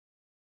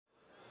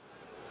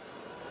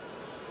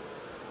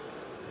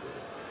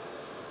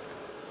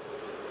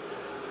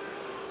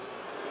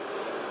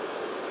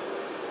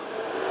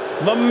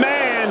The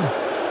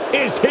man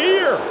is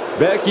here.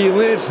 Becky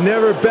Lynch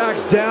never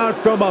backs down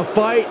from a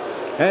fight,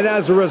 and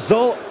as a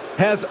result,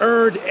 has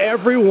earned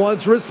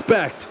everyone's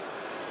respect.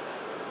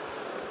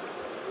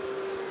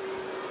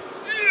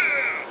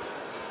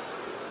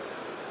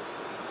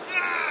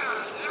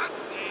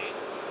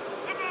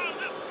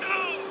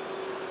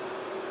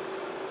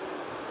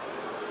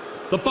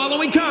 The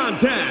following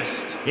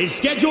contest is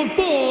scheduled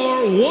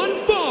for one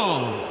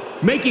fall.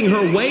 Making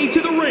her way to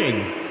the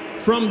ring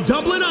from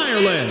Dublin,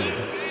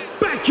 Ireland,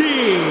 Becky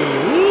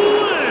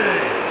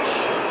Lynch.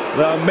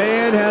 The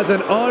man has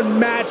an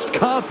unmatched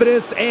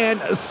confidence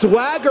and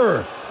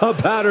swagger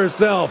about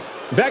herself.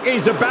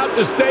 Becky's about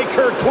to stake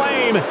her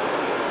claim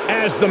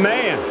as the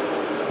man.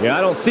 Yeah,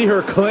 I don't see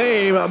her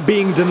claim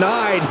being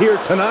denied here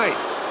tonight.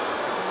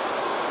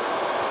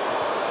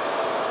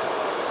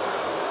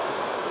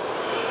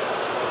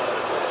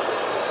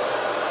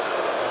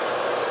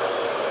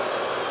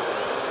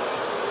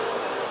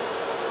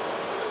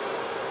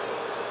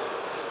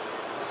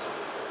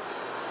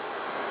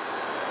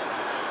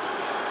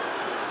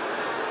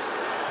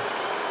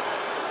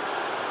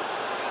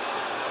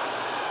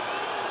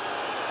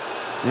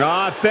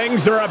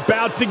 Things are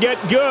about to get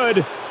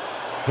good.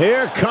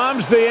 Here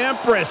comes the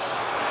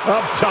Empress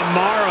of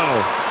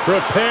Tomorrow,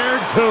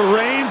 prepared to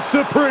reign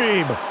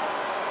supreme.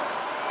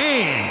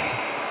 And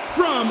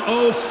from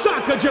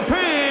Osaka,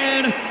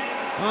 Japan,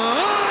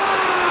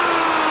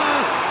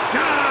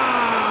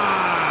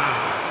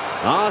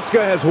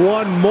 Asuka has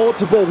won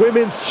multiple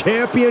women's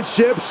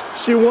championships.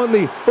 She won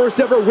the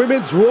first ever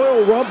women's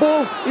Royal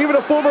Rumble, even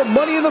a former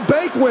Money in the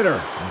Bank winner.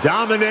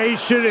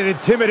 Domination and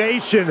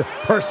intimidation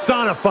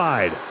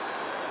personified.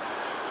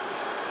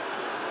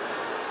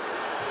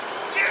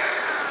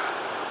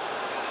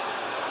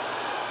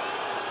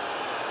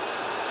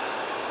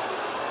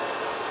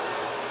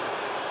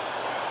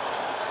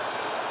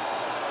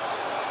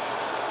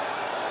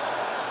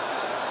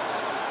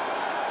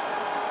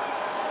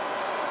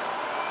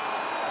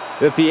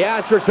 The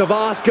theatrics of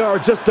Asuka are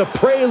just a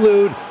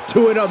prelude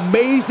to an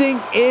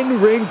amazing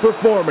in-ring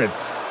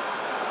performance.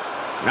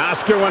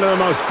 Asuka, one of the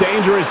most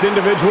dangerous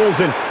individuals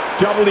in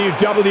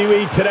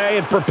WWE today,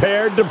 and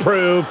prepared to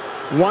prove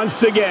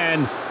once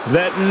again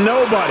that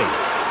nobody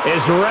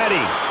is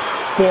ready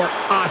for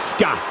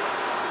Asuka.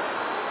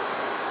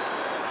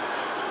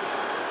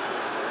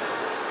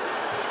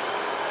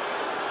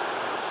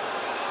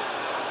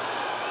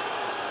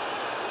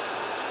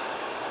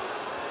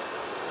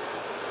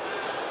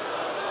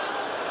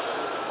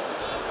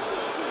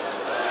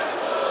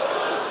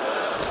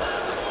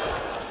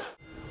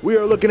 We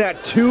are looking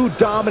at two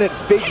dominant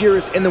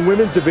figures in the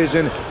women's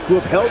division who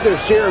have held their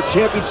share of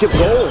championship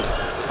gold.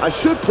 I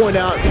should point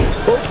out,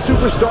 both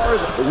superstars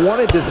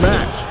wanted this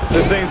match.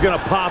 This thing's gonna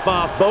pop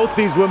off. Both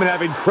these women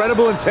have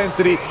incredible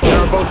intensity and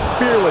are both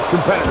fearless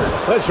competitors.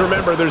 Let's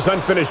remember, there's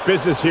unfinished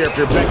business here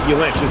for Becky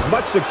Lynch. As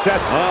much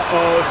success...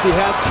 Uh-oh, she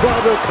has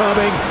trouble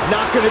coming.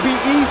 Not gonna be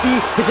easy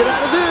to get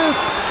out of this.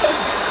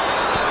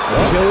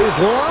 Achilles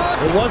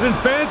lock. It wasn't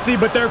fancy,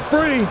 but they're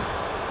free.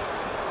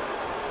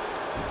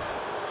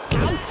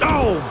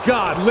 Oh,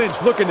 God,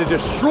 Lynch looking to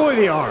destroy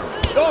the arm.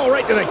 Oh,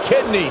 right to the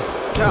kidneys.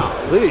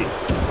 Golly.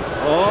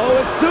 Oh,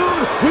 and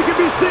soon we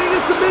could be seeing a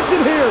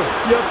submission here.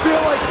 You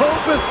feel like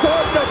hope is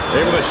starting to...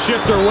 Able to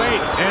shift her weight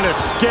and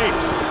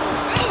escapes.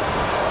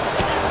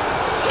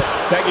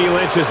 Becky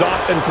Lynch has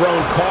often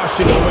thrown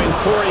caution to the wind.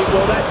 Corey,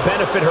 will that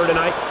benefit her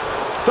tonight?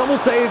 Some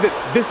will say that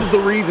this is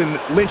the reason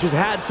Lynch has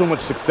had so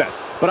much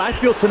success. But I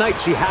feel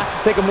tonight she has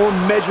to take a more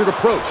measured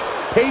approach.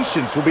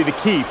 Patience will be the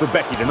key for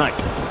Becky tonight.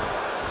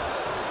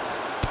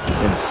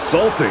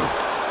 Insulting.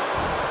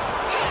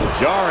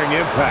 Jarring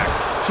impact.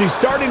 She's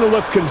starting to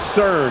look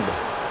concerned.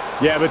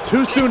 Yeah, but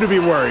too soon to be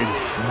worried.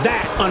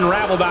 That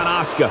unraveled on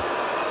Asuka.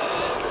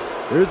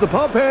 Here's the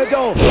pump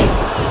handle.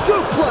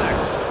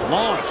 Suplex.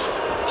 Launched.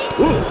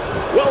 Ooh,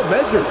 well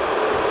measured.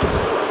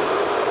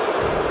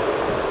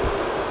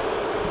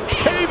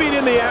 Caving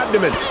in the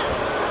abdomen.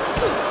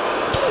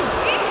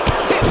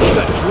 Hits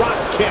the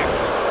drop kick.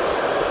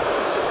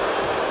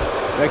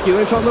 Becky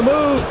Lynch on the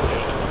move.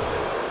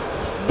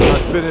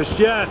 Not finished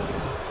yet.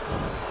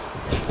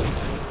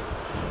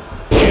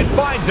 It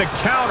finds a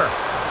counter.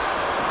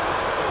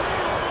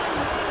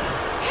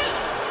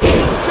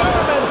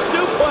 German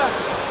suplex.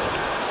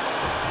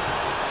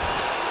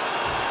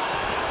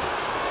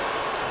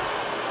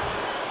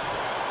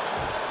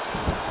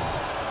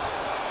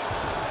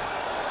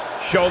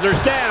 Shoulders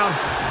down.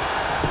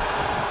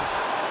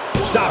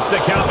 Stops the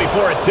count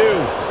before a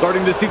 2.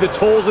 Starting to see the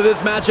tolls of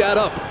this match add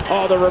up.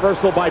 Oh, the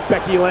reversal by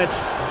Becky Lynch.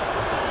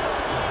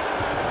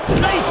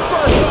 Face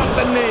first off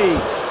the knee.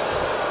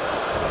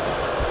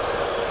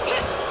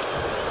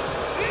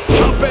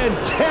 Up and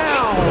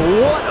down.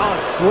 What a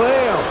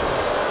slam.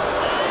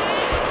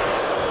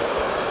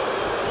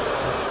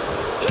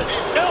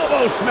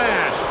 Elbow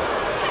smash.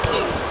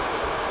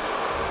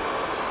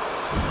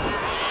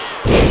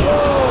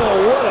 Oh,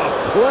 what a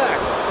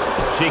plex.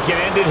 She can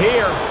end it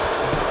here.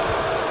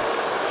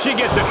 She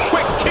gets a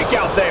quick kick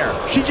out there.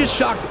 She just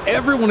shocked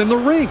everyone in the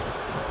ring.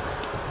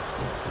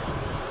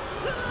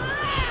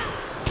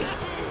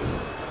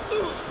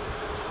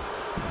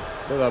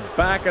 the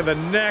back of the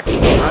neck.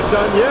 Not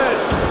done yet.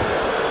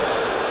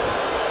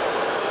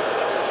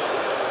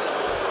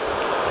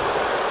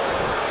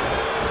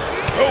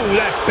 Oh,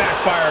 that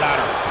backfired on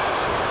her.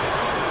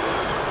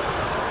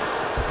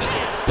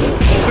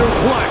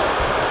 Suplex.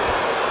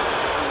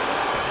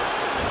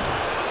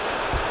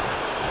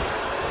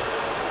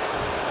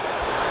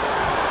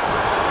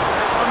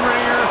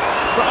 Ringer.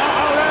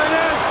 Oh, there it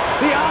is.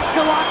 The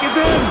Asuka lock is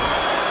in.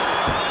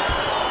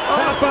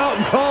 Tap out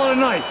and call it a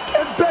night.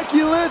 Can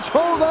Becky Lynch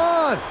hold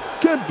on?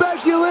 Can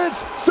Becky Lynch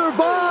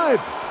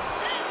survive?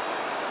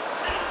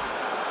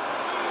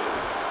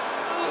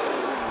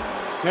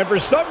 And for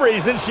some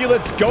reason, she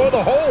lets go of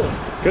the hold.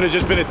 Could have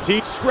just been a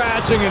teeth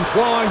scratching and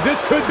clawing.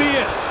 This could be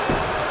it.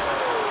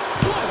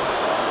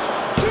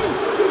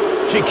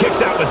 She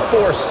kicks out with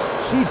force.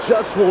 She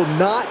just will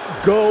not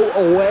go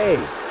away.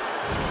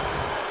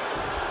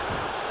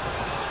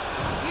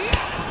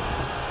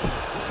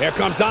 Here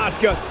comes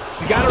Asuka.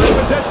 She got her in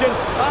position.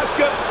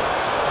 Asuka.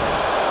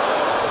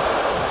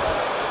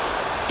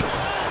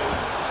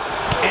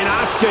 And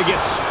Asuka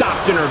gets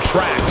stopped in her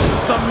tracks.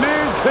 The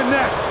man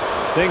connects.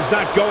 Things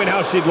not going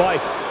how she'd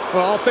like.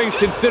 Well, all things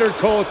considered,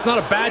 Cole, it's not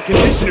a bad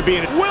condition to be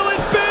in. Will it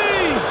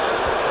be?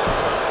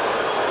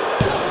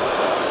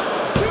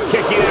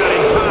 Kicking out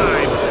in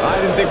time. I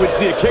didn't think we'd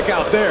see a kick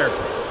out there.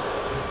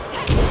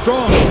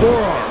 Strong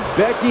forearm.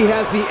 Becky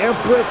has the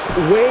Empress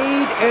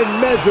weighed and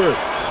measured.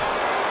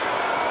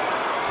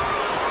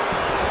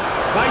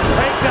 Nice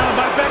takedown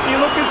by Becky,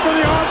 looking for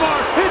the armbar.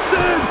 It's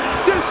in.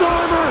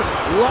 Disarmer.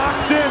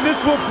 Locked in.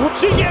 This will.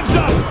 She gives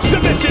up.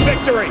 Submission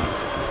victory.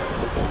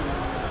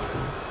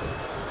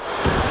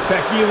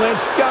 Becky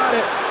Lynch got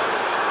it.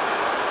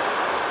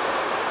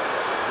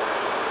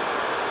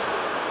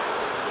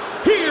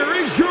 Here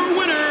is your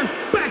winner,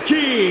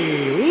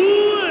 Becky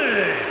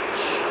Lynch.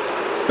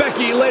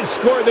 Becky Lynch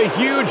scored the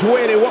huge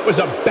win in what was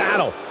a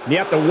battle. And you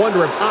have to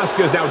wonder if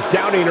Asuka is now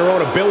doubting her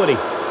own ability.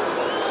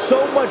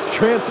 So much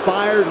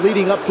transpired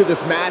leading up to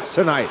this match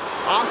tonight.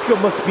 Asuka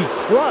must be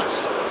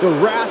crushed. The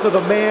wrath of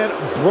the man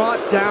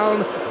brought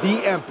down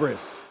the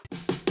Empress.